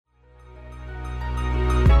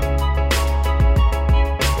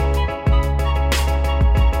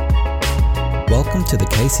to the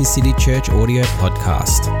Casey City Church audio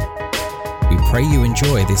podcast. We pray you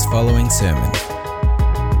enjoy this following sermon.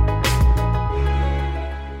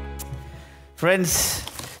 Friends,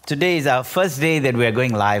 today is our first day that we are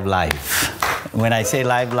going live. When I say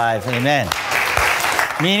live, amen.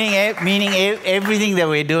 Meaning everything that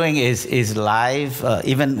we're doing is live.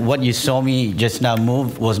 Even what you saw me just now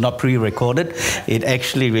move was not pre-recorded. It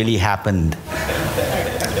actually really happened.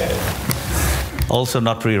 Also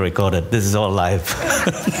not pre-recorded. This is all live.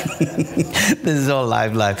 This is all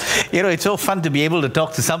live. You know, it's so fun to be able to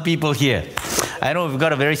talk to some people here. I know we've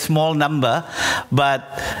got a very small number,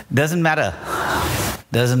 but doesn't matter.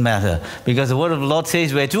 Doesn't matter. Because the word of the Lord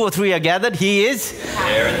says, where two or three are gathered, He is.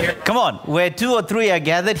 Come on. Where two or three are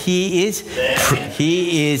gathered, He is.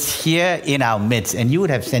 He is here in our midst. And you would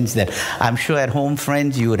have sensed that. I'm sure at home,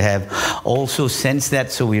 friends, you would have also sensed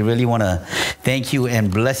that. So we really want to thank you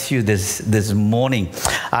and bless you this morning.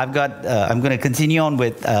 I'm going to continue on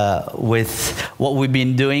with what we've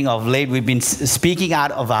been doing of late. We've been speaking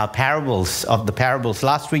out of our parables,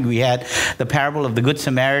 Last week we had the parable of the Good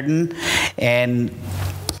Samaritan, and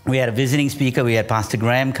we had a visiting speaker. We had Pastor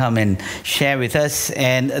Graham come and share with us.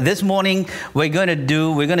 And this morning we're going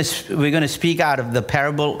to speak out of the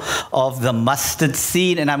parable of the mustard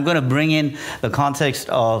seed, and I'm going to bring in the context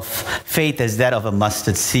of faith as that of a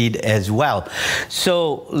mustard seed as well.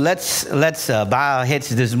 So let's bow our heads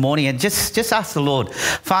this morning and just ask the Lord,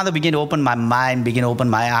 Father, begin to open my mind, begin to open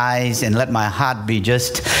my eyes, and let my heart be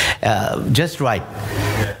just right.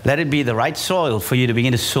 Let it be the right soil for you to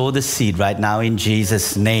begin to sow the seed right now in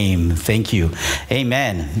Jesus' name. Thank you.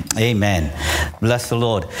 Amen. Amen. Bless the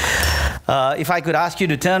Lord. If I could ask you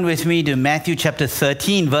to turn with me to Matthew chapter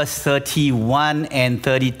 13, verse 31 and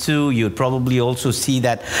 32. You'd probably also see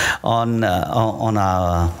that on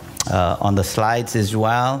the slides as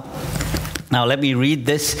well. Now, let me read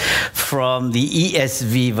this from the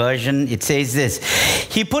ESV version. It says this.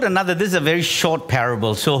 This is a very short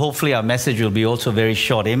parable, so hopefully our message will be also very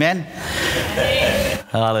short. Amen?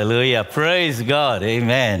 Hallelujah. Praise God.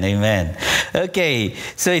 Amen. Okay,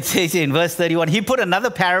 so it says in verse 31, He put another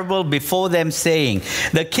parable before them, saying,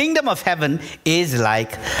 the kingdom of heaven is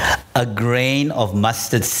like a grain of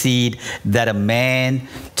mustard seed that a man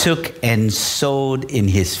took and sowed in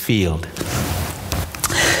his field.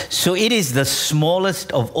 So it is the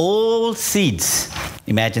smallest of all seeds.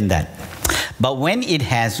 Imagine that. But when it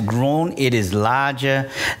has grown, it is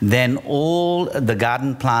larger than all the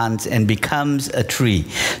garden plants and becomes a tree,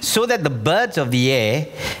 so that the birds of the air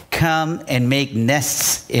come and make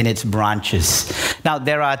nests in its branches. Now,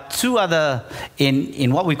 there are two other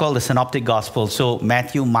in what we call the synoptic gospel, so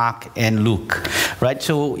Matthew, Mark, and Luke, right?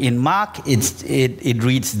 So in Mark, it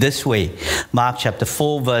reads this way, Mark chapter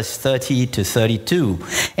 4, verse 30 to 32.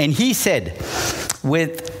 And he said,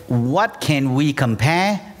 with what can we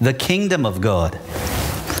compare the kingdom of God?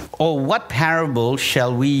 Or what parable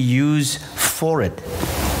shall we use for it?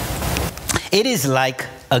 It is like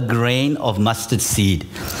a grain of mustard seed,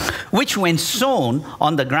 which when sown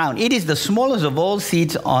on the ground, it is the smallest of all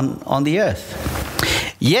seeds on the earth.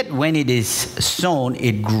 Yet when it is sown,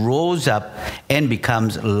 it grows up and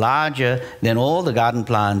becomes larger than all the garden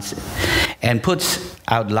plants and puts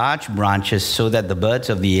out large branches so that the birds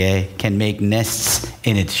of the air can make nests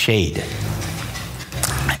in its shade.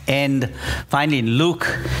 And finally, in Luke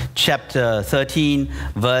chapter 13,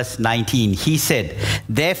 verse 19, he said,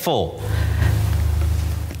 therefore,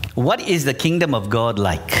 what is the kingdom of God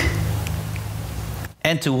like?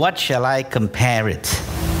 And to what shall I compare it?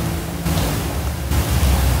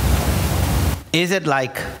 Is it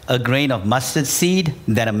like a grain of mustard seed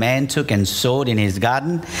that a man took and sowed in his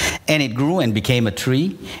garden, and it grew and became a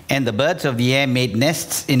tree, and the birds of the air made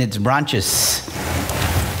nests in its branches?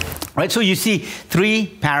 Right, so you see three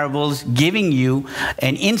parables giving you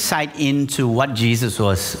an insight into what Jesus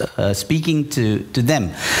was speaking to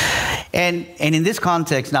them. And in this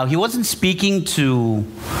context, now, he wasn't speaking to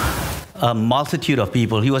a multitude of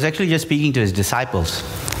people. He was actually just speaking to his disciples.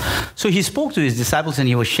 So he spoke to his disciples and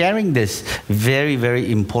he was sharing this very,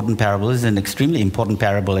 very important parable. This is an extremely important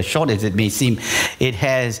parable, as short as it may seem. It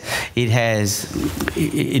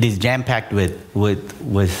is jam-packed with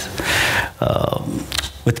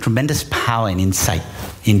tremendous power and insight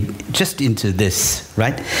into this,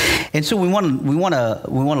 right? And so we want to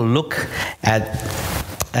look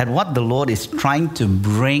at what the Lord is trying to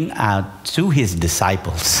bring out to his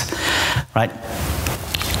disciples, right?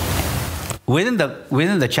 within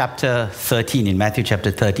the chapter 13, in Matthew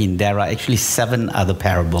chapter 13, there are actually 7 other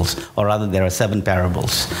parables, or rather there are 7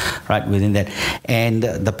 parables, right, within that. And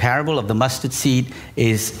the parable of the mustard seed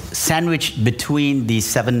is sandwiched between these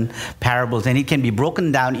 7 parables, and it can be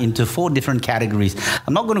broken down into 4 different categories.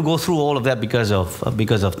 I'm not going to go through all of that because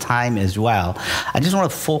of time as well. I just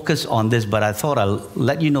want to focus on this, but I thought I'll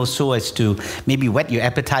let you know so as to maybe whet your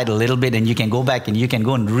appetite a little bit, and you can go back and you can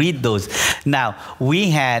go and read those. Now, we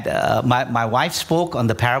had, my wife spoke on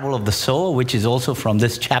the parable of the sower, which is also from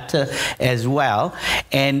this chapter as well.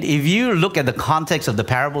 And if you look at the context of the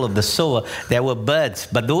parable of the sower, there were birds,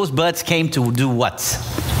 but those birds came to do what?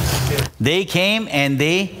 They came and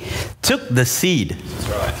they took the seed.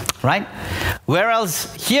 That's right.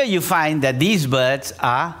 Whereas here you find that these birds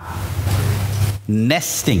are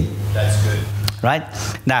nesting. That's good. Right?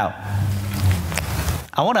 Now,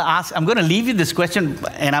 I want to ask, I'm going to leave you this question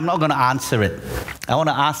and I'm not going to answer it. I want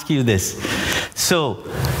to ask you this. So,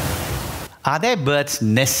 are there birds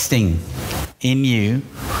nesting in you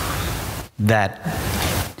that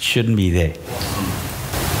shouldn't be there?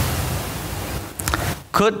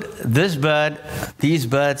 Could these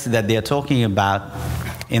birds that they're talking about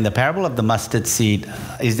in the parable of the mustard seed,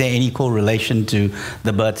 is there any correlation to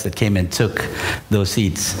the birds that came and took those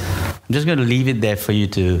seeds? I'm just going to leave it there for you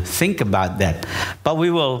to think about that. But we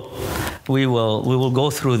will go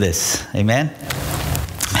through this. Amen.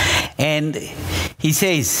 And he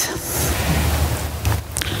says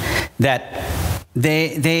that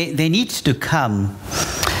there needs to come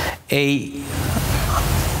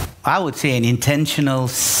I would say an intentional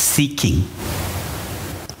seeking.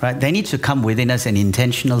 Right? There needs to come within us an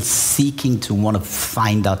intentional seeking to want to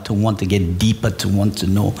find out, to want to get deeper, to want to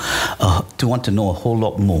know a whole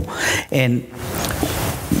lot more. And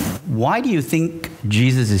why do you think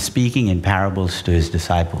Jesus is speaking in parables to his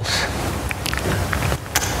disciples?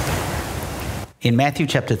 In Matthew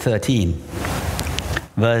chapter 13,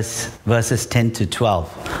 verses 10 to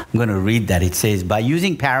 12, I'm going to read that. It says, by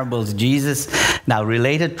using parables, Jesus now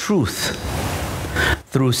related truth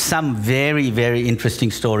through some very, very interesting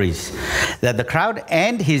stories that the crowd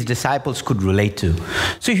and his disciples could relate to.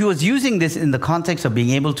 So he was using this in the context of being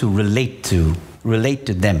able to relate to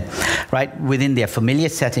them, right, within their familiar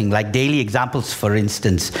setting, like daily examples, for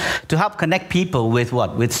instance, to help connect people with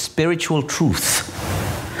what? With spiritual truth.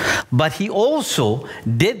 But he also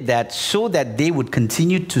did that so that they would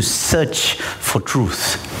continue to search for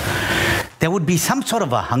truth. There would be some sort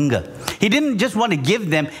of a hunger. He didn't just want to give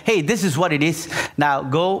them, hey, this is what it is. Now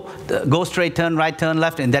go straight, turn right, turn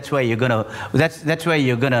left, and that's where you're gonna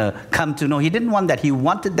come to know. He didn't want that. He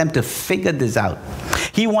wanted them to figure this out.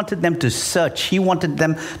 He wanted them to search. He wanted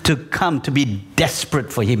them to come, to be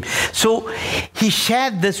desperate for him. So he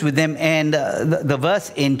shared this with them, and the verse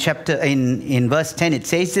in verse 10, it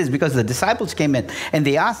says this, because the disciples came in and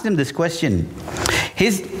they asked him this question.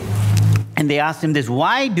 And they asked him this,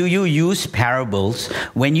 why do you use parables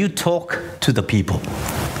when you talk to the people?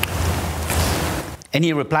 And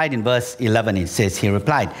he replied in verse 11, it says, he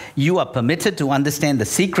replied, you are permitted to understand the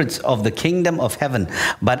secrets of the kingdom of heaven,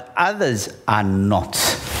 but others are not.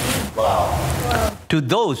 Wow. To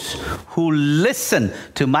those who listen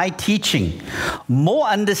to my teaching, more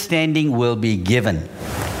understanding will be given,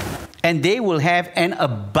 and they will have an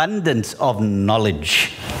abundance of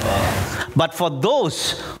knowledge. But for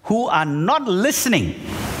those who are not listening,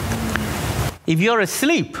 if you're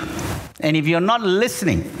asleep and if you're not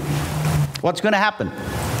listening, what's going to happen?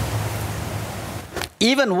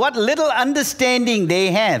 Even what little understanding they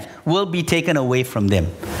have will be taken away from them.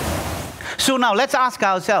 So now let's ask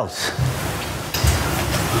ourselves.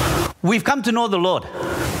 We've come to know the Lord.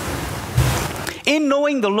 In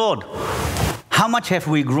knowing the Lord, how much have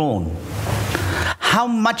we grown? How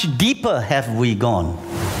much deeper have we gone?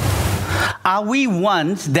 Are we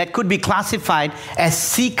ones that could be classified as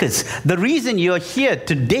seekers? The reason you're here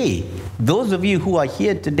today, those of you who are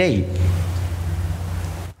here today,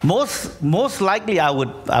 most likely I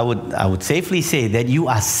would safely say that you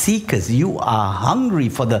are seekers. You are hungry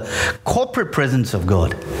for the corporate presence of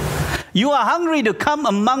God. You are hungry to come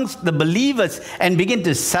amongst the believers and begin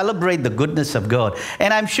to celebrate the goodness of God.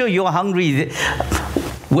 And I'm sure you're hungry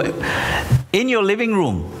in your living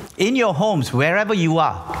room, in your homes, wherever you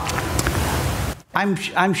are.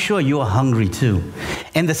 I'm sure you're hungry too.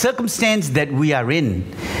 And the circumstance that we are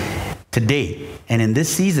in today and in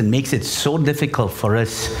this season makes it so difficult for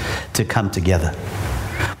us to come together.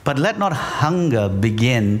 But let not hunger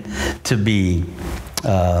begin to be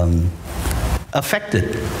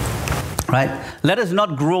affected. Right? Let us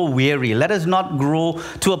not grow weary. Let us not grow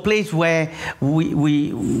to a place where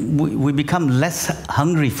we become less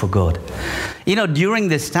hungry for God. During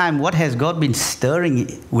this time, what has God been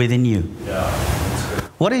stirring within you? Yeah, that's good.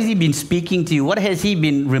 What has He been speaking to you? What has He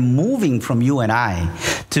been removing from you and I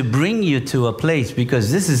to bring you to a place?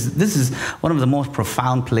 Because this is one of the most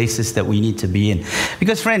profound places that we need to be in.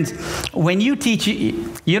 Because friends, when you teach,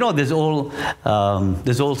 this old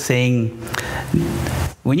saying,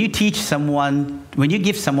 when you teach someone, when you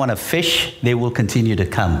give someone a fish, they will continue to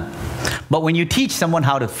come. But when you teach someone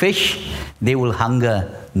how to fish, they will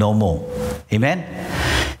hunger no more. Amen?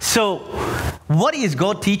 So, what is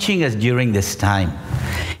God teaching us during this time?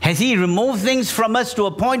 Has He removed things from us to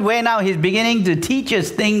a point where now He's beginning to teach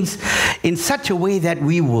us things in such a way that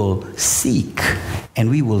we will seek, and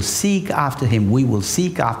we will seek after Him. We will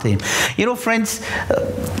seek after Him. Friends,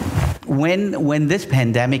 when this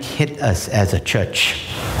pandemic hit us as a church,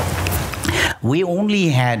 we only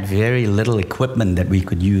had very little equipment that we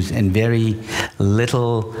could use and very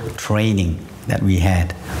little training that we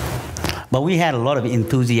had. But we had a lot of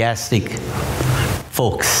enthusiastic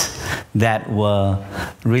folks that were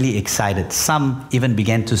really excited. Some even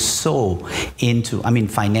began to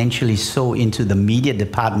financially sow into the media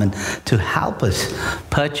department to help us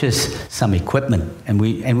purchase some equipment. And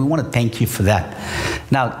we want to thank you for that.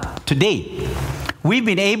 Now, today, we've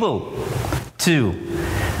been able to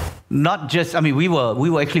not just, we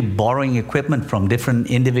were actually borrowing equipment from different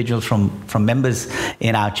individuals, from members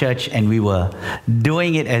in our church, and we were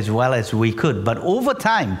doing it as well as we could. But over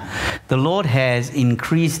time, the Lord has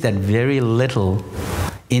increased that very little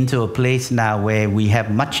into a place now where we have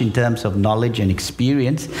much in terms of knowledge and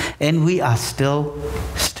experience, and we are still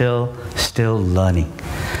learning.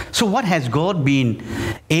 So what has God been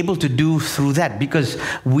able to do through that? Because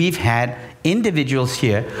we've had individuals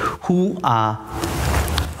here who are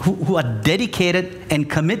dedicated and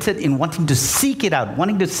committed in wanting to seek it out,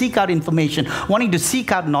 wanting to seek out information, wanting to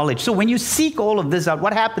seek out knowledge. So when you seek all of this out,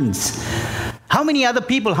 what happens? How many other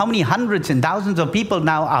people, how many hundreds and thousands of people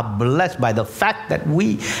now are blessed by the fact that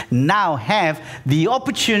we now have the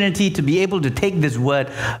opportunity to be able to take this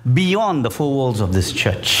word beyond the four walls of this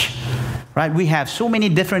church? Right? We have so many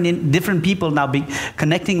different people now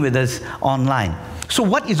connecting with us online. So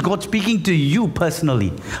what is God speaking to you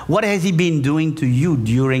personally? What has He been doing to you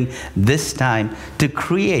during this time to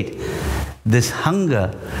create this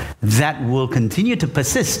hunger that will continue to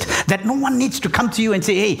persist? That no one needs to come to you and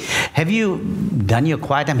say, hey, have you done your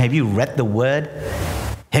quiet time? Have you read the Word?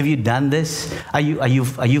 Have you done this? Are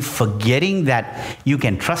you forgetting that you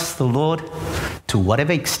can trust the Lord to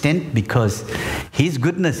whatever extent, because His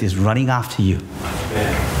goodness is running after you?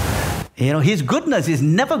 His goodness is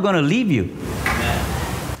never going to leave you.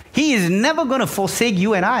 He is never going to forsake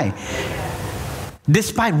you and I,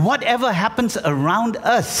 despite whatever happens around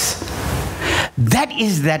us. That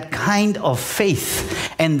is that kind of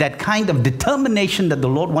faith and that kind of determination that the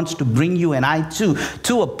Lord wants to bring you and I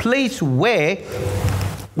to a place where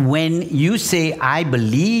when you say, I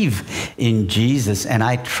believe in Jesus and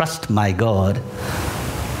I trust my God,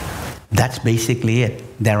 that's basically it.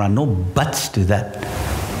 There are no buts to that.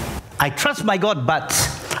 I trust my God, but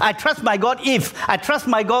I trust my God if. I trust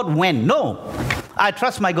my God when. No. I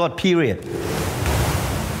trust my God, period.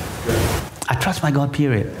 I trust my God,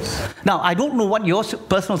 period. Now, I don't know what your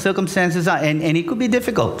personal circumstances are, and it could be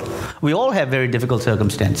difficult. We all have very difficult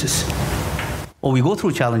circumstances. Or we go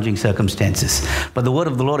through challenging circumstances. But the word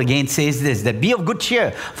of the Lord again says this, that be of good cheer,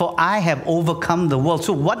 for I have overcome the world.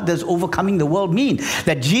 So what does overcoming the world mean?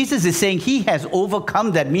 That Jesus is saying He has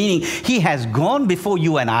overcome that, meaning He has gone before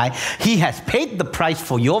you and I. He has paid the price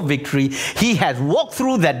for your victory. He has walked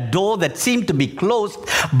through that door that seemed to be closed,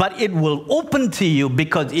 but it will open to you,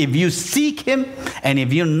 because if you seek Him and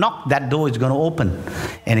if you knock, that door is going to open.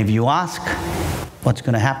 And if you ask, what's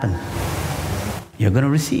going to happen? You're going to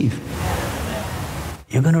receive.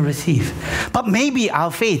 You're going to receive. But maybe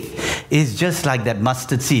our faith is just like that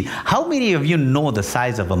mustard seed. How many of you know the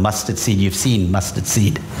size of a mustard seed? You've seen mustard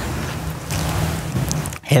seed.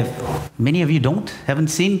 Have many of you don't? Haven't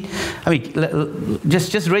seen?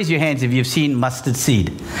 Just raise your hands if you've seen mustard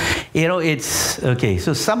seed. It's okay.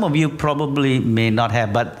 So some of you probably may not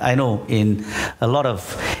have, but I know in a lot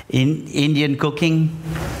of Indian cooking,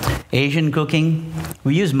 Asian cooking,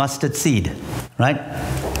 we use mustard seed, right?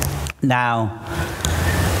 Now,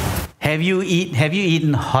 have you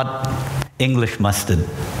eaten hot English mustard?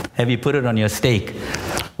 Have you put it on your steak?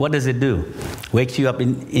 What does it do? Wakes you up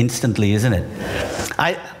instantly, isn't it?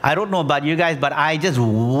 I don't know about you guys, but I just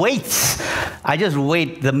wait I just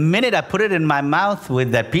wait. The minute I put it in my mouth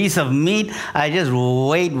with that piece of meat, I just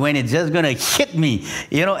wait when it's just going to hit me,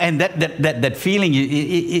 and that feeling,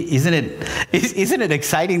 isn't it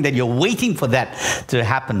exciting that you're waiting for that to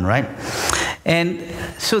happen, right? And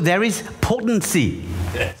so there is potency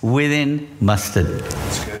within mustard,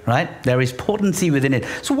 right? There is potency within it.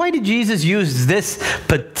 So why did Jesus use this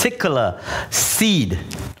particular seed,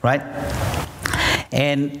 right?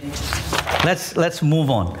 And let's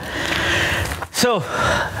move on. So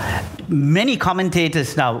many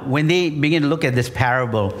commentators now, when they begin to look at this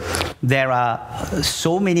parable, there are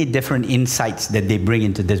so many different insights that they bring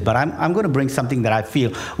into this. But I'm going to bring something that I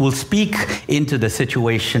feel will speak into the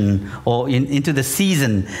situation or into the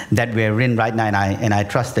season that we're in right now, and I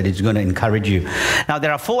trust that it's going to encourage you. Now,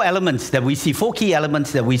 there are four key elements that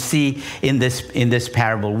we see in this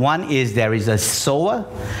parable. One is there is a sower,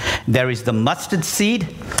 there is the mustard seed,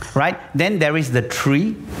 right? Then there is the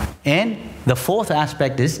tree, and the fourth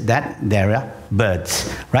aspect is that there are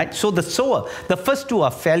birds, right? So the sower, the first two are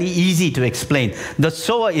fairly easy to explain. The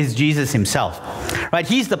sower is Jesus himself, right?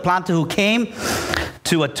 He's the planter who came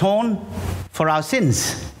to atone for our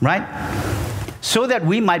sins, right? So that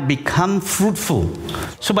we might become fruitful.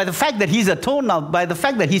 So by the fact that he's atoned now, by the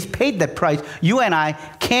fact that he's paid that price, you and I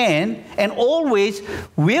can and always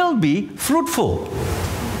will be fruitful.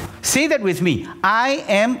 Say that with me. I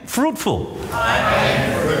am fruitful. I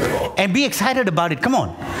am fruitful. And be excited about it. Come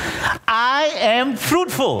on. I am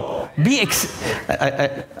fruitful. You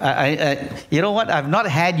know what? I've not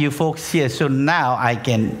had you folks here, so now I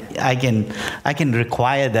can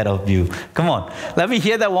require that of you. Come on. Let me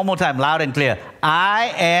hear that one more time, loud and clear.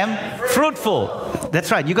 I am fruitful. That's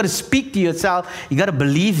right. You got to speak to yourself. You got to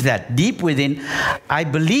believe that deep within. I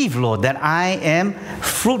believe, Lord, that I am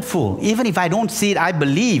fruitful. Even if I don't see it, I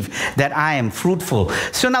believe that I am fruitful.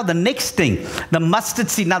 So now the next thing, the mustard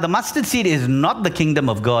seed. Now the mustard seed is not the kingdom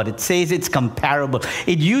of God. It says it's comparable.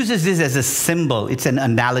 It uses this as a symbol. It's an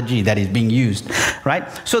analogy that is being used, right?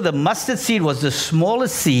 So the mustard seed was the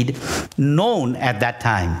smallest seed known at that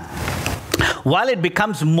time. While it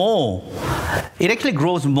becomes more, it actually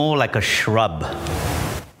grows more like a shrub,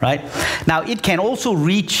 right? Now, it can also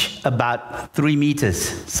reach about 3 meters,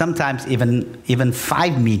 sometimes even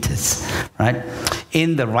 5 meters, right?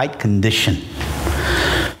 In the right condition.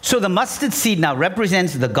 So the mustard seed now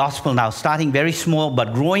represents the gospel now, starting very small,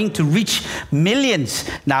 but growing to reach millions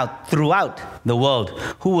now throughout the world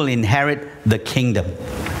who will inherit the kingdom.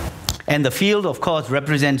 And the field, of course,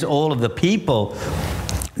 represents all of the people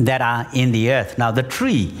that are in the earth. Now the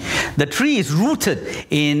tree is rooted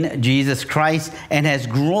in Jesus Christ and has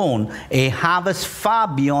grown a harvest far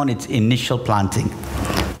beyond its initial planting,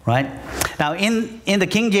 right? Now in the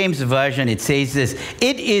King James Version, it says this: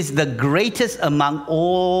 it is the greatest among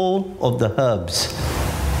all of the herbs.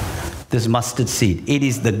 This mustard seed, it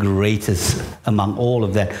is the greatest among all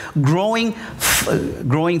of that, growing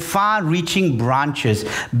far-reaching branches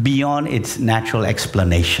beyond its natural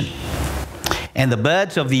explanation. And the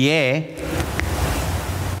birds of the air,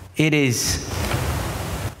 it is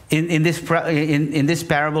in this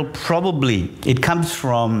parable, probably it comes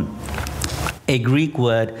from a Greek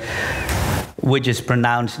word which is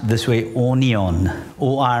pronounced this way, onion,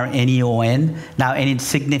 O-R-N-E-O-N. Now, and it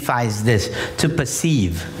signifies this: to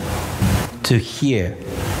perceive, to hear.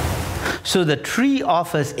 So the tree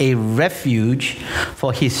offers a refuge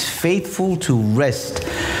for his faithful to rest,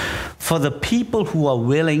 for the people who are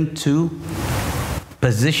willing to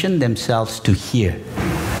position themselves to hear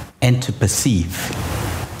and to perceive.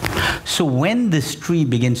 So when this tree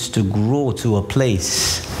begins to grow to a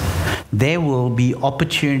place, there will be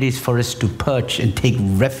opportunities for us to perch and take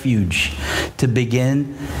refuge, to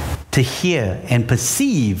begin to hear and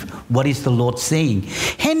perceive what is the Lord saying.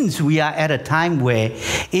 Hence, we are at a time where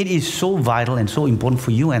it is so vital and so important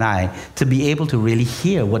for you and I to be able to really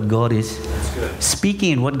hear what God is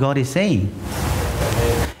speaking and what God is saying.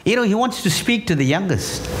 You know, he wants to speak to the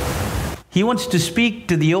youngest. He wants to speak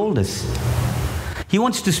to the oldest. He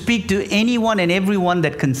wants to speak to anyone and everyone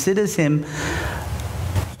that considers him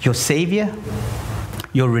your Savior,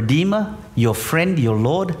 your Redeemer, your friend, your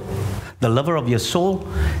Lord, the lover of your soul.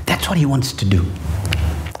 That's what he wants to do,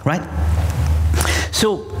 right?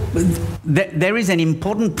 So there is an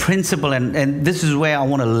important principle, and this is where I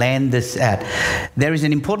want to land this at. There is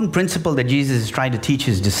an important principle that Jesus is trying to teach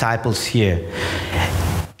his disciples here.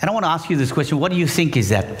 And I want to ask you this question: what do you think is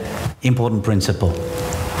that important principle?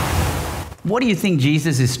 What do you think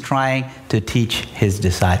Jesus is trying to teach his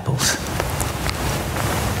disciples? To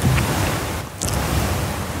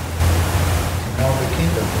know the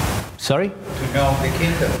kingdom. Sorry? To know the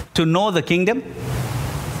kingdom. To know the kingdom?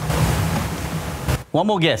 One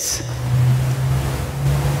more guess.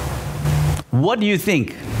 What do you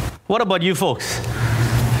think? What about you folks?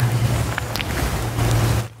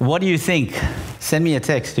 What do you think? Send me a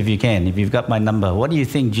text if you can, if you've got my number. What do you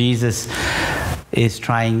think Jesus is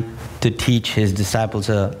trying to teach his disciples?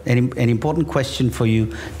 An important question for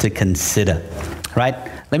you to consider, right?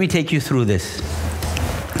 Let me take you through this.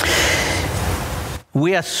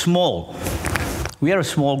 We are small. We are a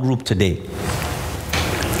small group today.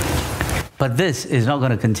 But this is not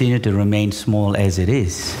going to continue to remain small as it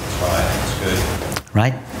is. Right, that's good.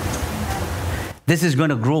 Right? This is going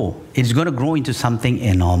to grow. It's going to grow into something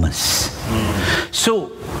enormous.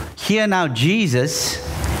 So here now Jesus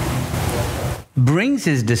brings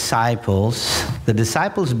his disciples. The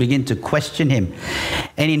disciples begin to question him.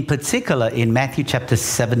 And in particular, in Matthew chapter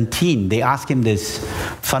 17, they ask him this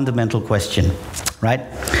fundamental question, right?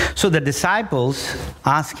 So the disciples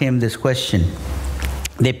ask him this question.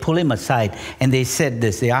 They pull him aside and they said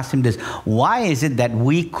this. They asked him this: why is it that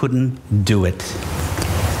we couldn't do it?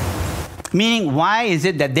 Meaning, why is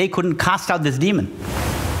it that they couldn't cast out this demon?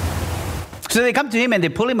 So they come to him and they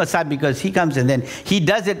pull him aside because he comes and then he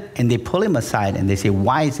does it, and they pull him aside and they say,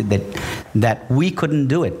 why is it that we couldn't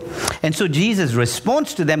do it? And so Jesus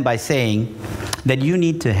responds to them by saying that you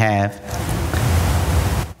need to have,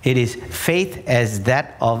 it is faith as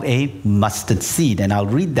that of a mustard seed. And I'll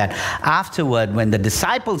read that afterward when the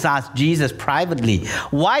disciples asked Jesus privately,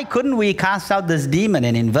 why couldn't we cast out this demon?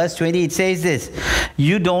 And in verse 20 it says this: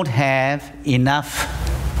 you don't have enough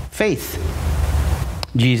faith.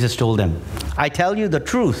 Jesus told them, I tell you the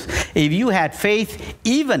truth, if you had faith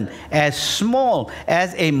even as small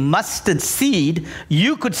as a mustard seed,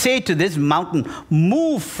 you could say to this mountain,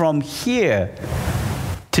 move from here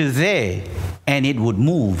to there, and it would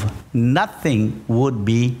move. Nothing would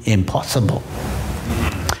be impossible.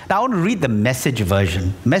 Now I want to read the Message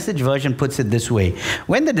version. Message version puts it this way: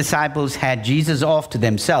 when the disciples had Jesus off to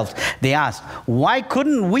themselves, they asked, why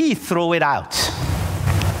couldn't we throw it out?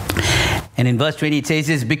 And in verse 20 it says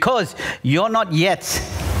this: because you're not yet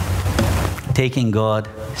taking God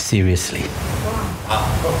seriously.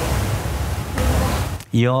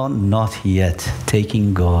 You're not yet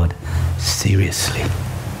taking God seriously.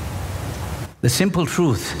 The simple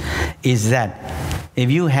truth is that if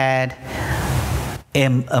you had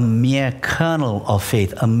a mere kernel of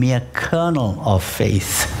faith,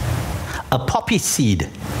 a poppy seed,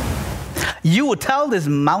 you would tell this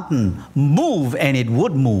mountain, move, and it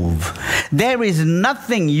would move. There is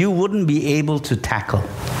nothing you wouldn't be able to tackle.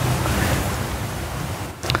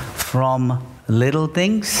 From little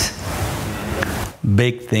things,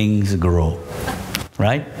 big things grow.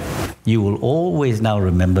 Right? You will always now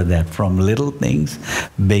remember that. From little things,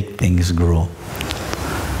 big things grow.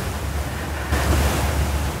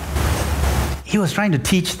 He was trying to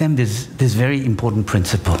teach them this very important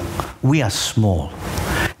principle. We are small.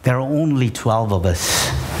 There are only 12 of us.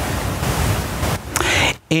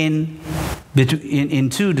 In 2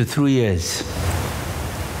 to 3 years,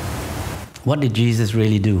 what did Jesus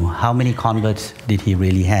really do? How many converts did he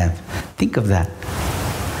really have? Think of that.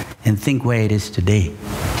 And think where it is today.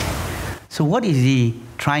 So what is he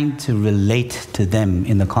trying to relate to them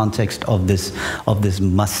in the context of this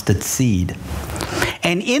mustard seed?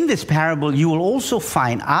 And in this parable, you will also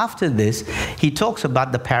find after this, he talks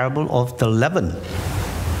about the parable of the leaven,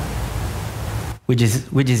 which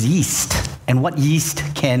is yeast, and what yeast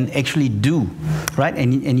can actually do, right?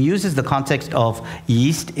 And uses the context of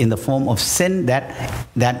yeast in the form of sin that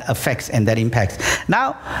affects and that impacts.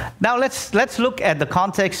 Now let's look at the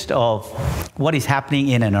context of what is happening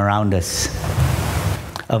in and around us.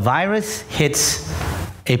 A virus hits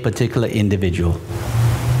a particular individual.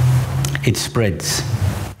 It spreads,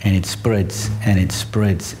 and it spreads, and it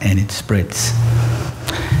spreads, and it spreads.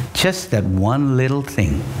 Just that one little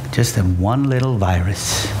thing, just that one little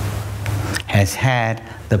virus has had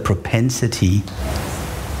the propensity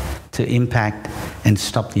to impact and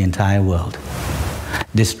stop the entire world,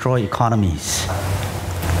 destroy economies,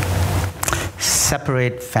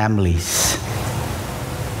 separate families,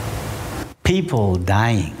 people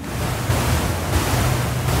dying.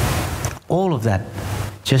 All of that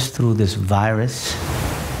just through this virus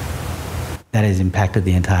that has impacted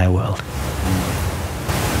the entire world.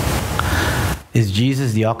 Is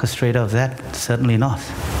Jesus the orchestrator of that? Certainly not.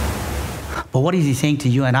 But what is he saying to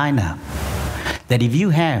you and I now? That if you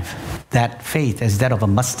have that faith as that of a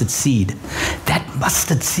mustard seed, that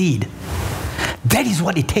is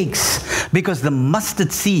what it takes. Because the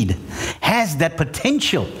mustard seed has that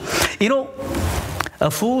potential. You know, a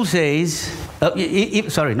fool says,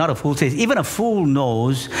 not a fool says, even a fool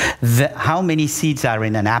knows how many seeds are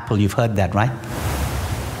in an apple. You've heard that, right?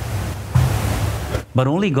 But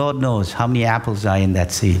only God knows how many apples are in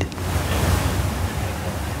that seed.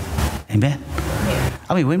 Amen?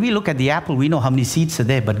 I mean, when we look at the apple, we know how many seeds are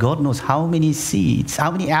there, but God knows how many seeds,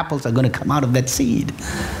 how many apples are going to come out of that seed.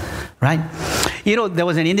 Right? You know, there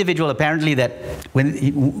was an individual apparently that when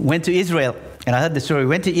he went to Israel, and I heard the story,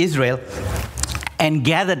 went to Israel and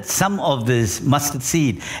gathered some of this mustard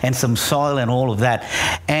seed and some soil and all of that.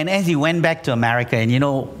 And as he went back to America, and you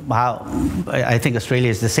know how, I think Australia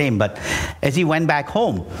is the same, but as he went back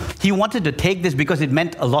home, he wanted to take this because it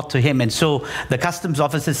meant a lot to him. And so the customs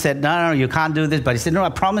officer said, no, you can't do this. But he said, no, I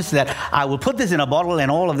promise that I will put this in a bottle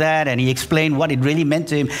and all of that. And he explained what it really meant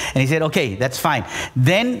to him. And he said, okay, that's fine.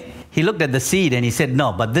 Then he looked at the seed and he said,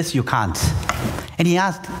 no, but this you can't. And he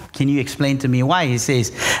asked, can you explain to me why? He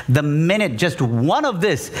says, the minute just one of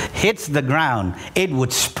this hits the ground, it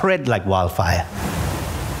would spread like wildfire.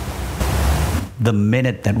 The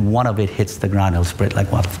minute that one of it hits the ground, it'll spread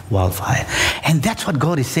like wildfire. And that's what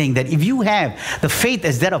God is saying, that if you have the faith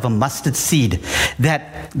as that of a mustard seed,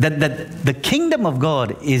 that the kingdom of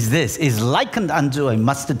God is likened unto a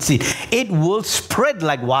mustard seed. It will spread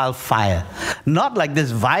like wildfire. Not like this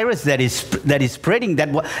virus that is spreading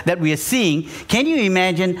that we are seeing. Can you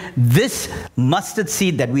imagine this mustard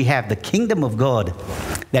seed that we have, the kingdom of God,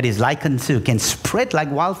 that is likened to, can spread like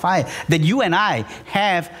wildfire, that you and I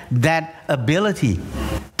have that ability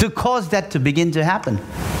to cause that to begin to happen.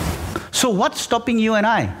 So what's stopping you and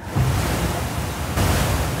I?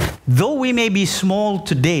 Though we may be small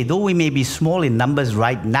today, though we may be small in numbers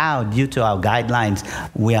right now due to our guidelines,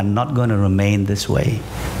 we are not going to remain this way.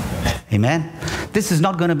 Amen? This is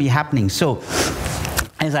not going to be happening. So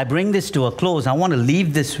as I bring this to a close, I want to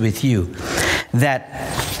leave this with you, that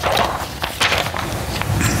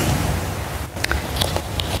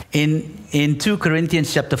in 2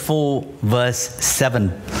 Corinthians chapter 4, verse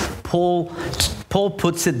 7, Paul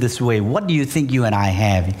puts it this way. What do you think you and I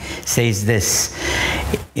have? He says this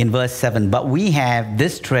in verse 7, but we have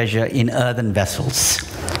this treasure in earthen vessels,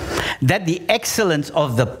 that the excellence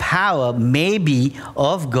of the power may be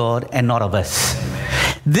of God and not of us.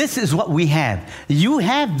 This is what we have. You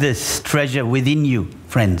have this treasure within you,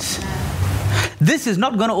 friends. This is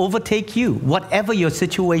not going to overtake you. Whatever your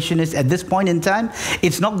situation is at this point in time,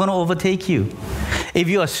 it's not going to overtake you. If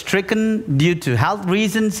you are stricken due to health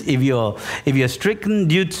reasons, if you're stricken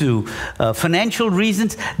due to financial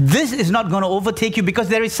reasons, this is not going to overtake you, because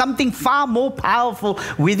there is something far more powerful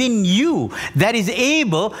within you that is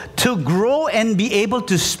able to grow and be able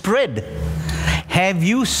to spread. Have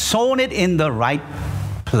you sown it in the right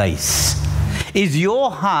place? Is your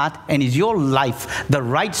heart and is your life the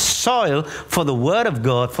right soil for the Word of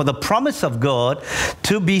God, for the promise of God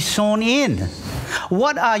to be sown in?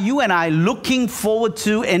 What are you and I looking forward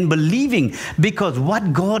to and believing? Because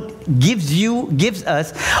what God gives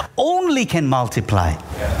us only can multiply.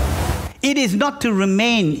 It is not to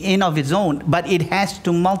remain in of its own, but it has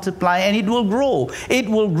to multiply, and it will grow. It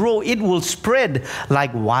will grow. It will spread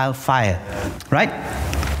like wildfire. Right?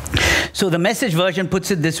 So the Message version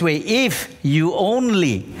puts it this way: if you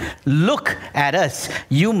only look at us,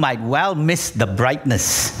 you might well miss the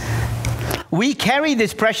brightness. We carry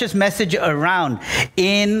this precious message around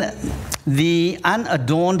in the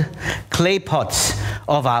unadorned clay pots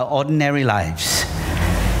of our ordinary lives.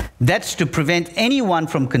 That's to prevent anyone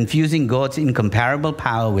from confusing God's incomparable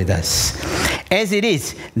power with us. As it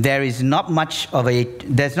is, there's not much of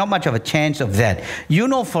a chance of that. You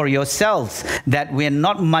know for yourselves that we're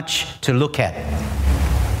not much to look at.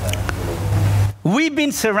 We've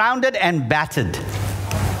been surrounded and battered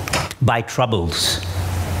by troubles.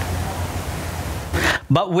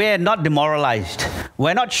 But we're not demoralized.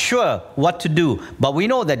 We're not sure what to do, but we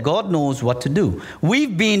know that God knows what to do.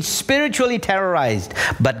 We've been spiritually terrorized,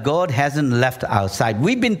 but God hasn't left our side.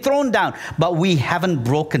 We've been thrown down, but we haven't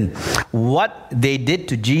broken. What they did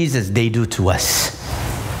to Jesus, they do to us.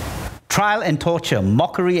 Trial and torture,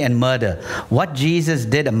 mockery and murder. What Jesus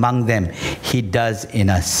did among them, He does in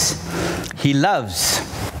us. He loves.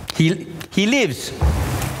 He lives.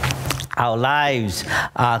 Our lives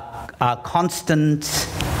are at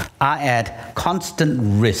constant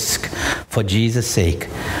risk for Jesus' sake,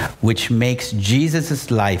 which makes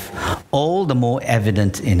Jesus' life all the more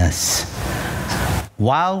evident in us.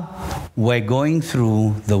 While we're going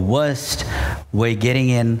through the worst, we're getting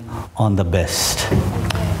in on the best.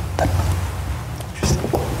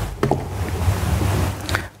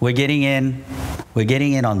 We're getting in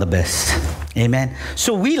on the best. Amen.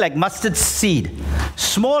 So we, like mustard seed,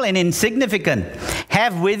 small and insignificant,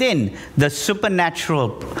 have within the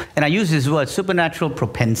supernatural, and I use this word, supernatural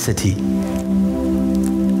propensity.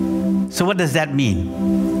 So what does that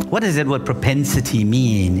mean? What does that word propensity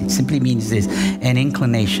mean? It simply means this: an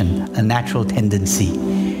inclination, a natural tendency.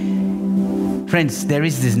 Friends, there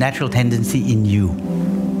is this natural tendency in you,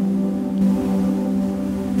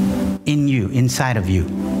 inside of you.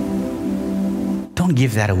 Don't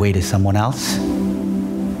give that away to someone else.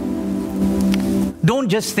 Don't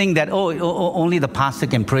just think that, only the pastor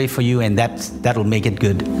can pray for you and that'll make it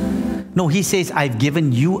good. No, he says, I've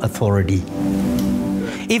given you authority.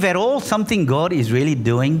 If at all something God is really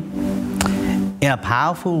doing in a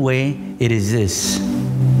powerful way, it is this.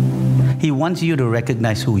 He wants you to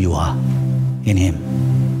recognize who you are in Him.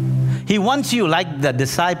 He wants you, like the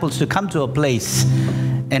disciples, to come to a place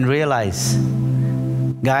and realize,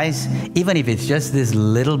 guys, even if it's just this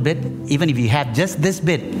little bit, even if you have just this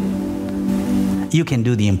bit, you can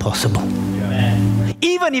do the impossible. Amen.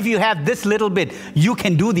 Even if you have this little bit, you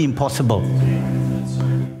can do the impossible.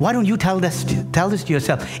 Why don't you tell this to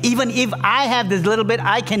yourself? Even if I have this little bit,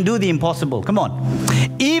 I can do the impossible. Come on.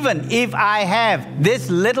 Even if I have this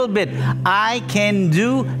little bit, I can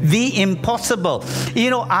do the impossible. You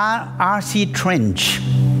know, R.C. Trench,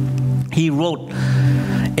 he wrote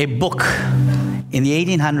a book in the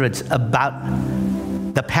 1800s about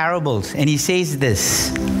the parables, and he says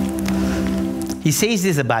this. He says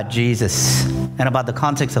this about Jesus and about the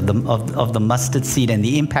context of the mustard seed and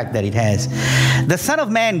the impact that it has. The Son of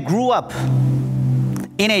Man grew up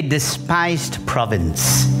in a despised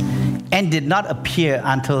province and did not appear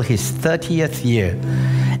until his 30th year,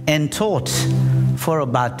 and taught for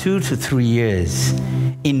about 2 to 3 years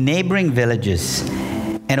in neighboring villages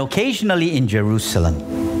and occasionally in Jerusalem.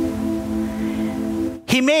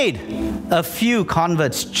 He made a few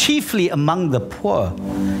converts, chiefly among the poor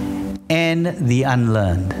and the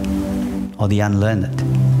unlearned, or the unlearned.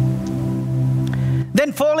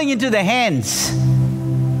 Then falling into the hands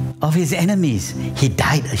of his enemies, he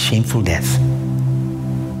died a shameful death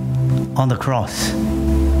on the cross.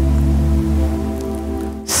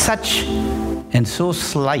 Such and so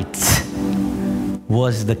slight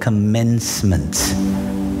was the commencement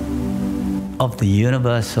of the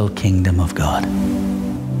universal kingdom of God,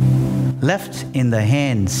 left in the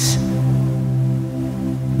hands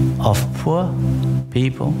of poor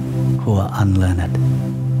people who are unlearned,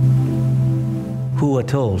 who were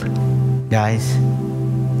told, guys,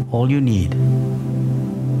 all you need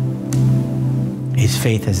is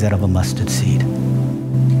faith as that of a mustard seed.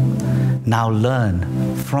 Now learn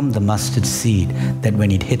from the mustard seed that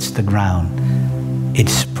when it hits the ground, it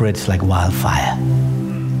spreads like wildfire.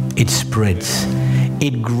 It spreads.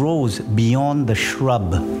 It grows beyond the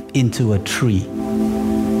shrub into a tree.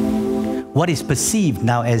 What is perceived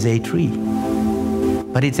now as a tree,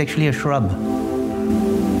 but it's actually a shrub.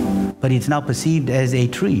 But it's now perceived as a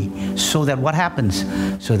tree, so that what happens?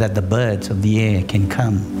 So that the birds of the air can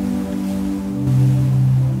come.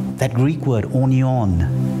 That Greek word, onion,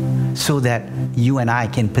 so that you and I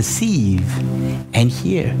can perceive and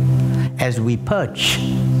hear as we perch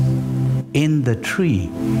in the tree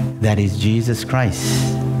that is Jesus Christ.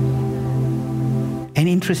 And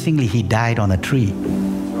interestingly, He died on a tree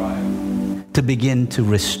to begin to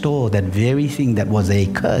restore that very thing that was a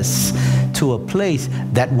curse to a place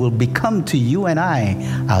that will become to you and I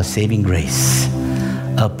our saving grace.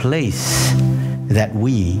 A place that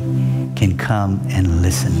we can come and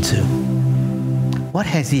listen to. What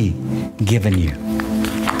has He given you?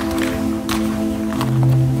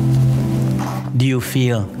 Do you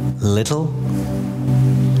feel little?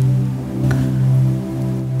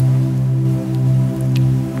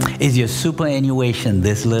 Is your superannuation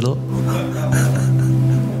this little?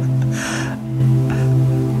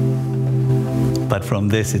 But from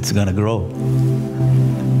this, it's going to grow.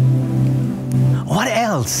 What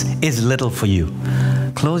else is little for you?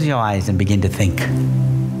 Close your eyes and begin to think.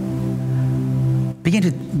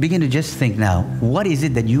 Begin to just think now. What is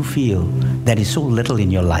it that you feel that is so little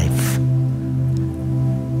in your life?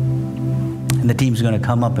 And the team's going to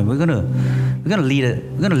come up, and we're going to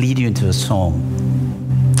lead you into a song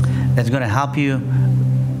that's going to help you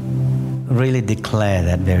really declare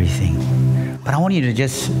that very thing. But I want you to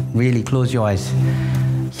just really close your eyes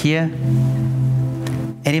here.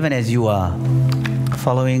 And even as you are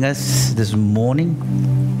following us this morning,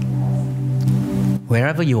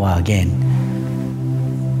 wherever you are again,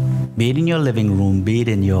 be it in your living room, be it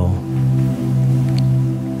in your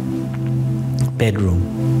bedroom,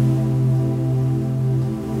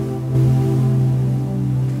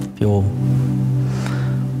 if you're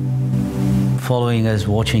following us,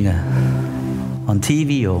 watching on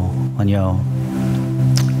TV or on your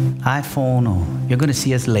iPhone, or you're going to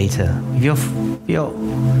see us later. If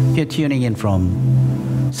you're tuning in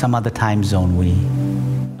from some other time zone, we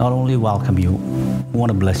not only welcome you, we want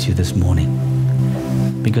to bless you this morning,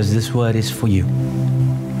 because this word is for you.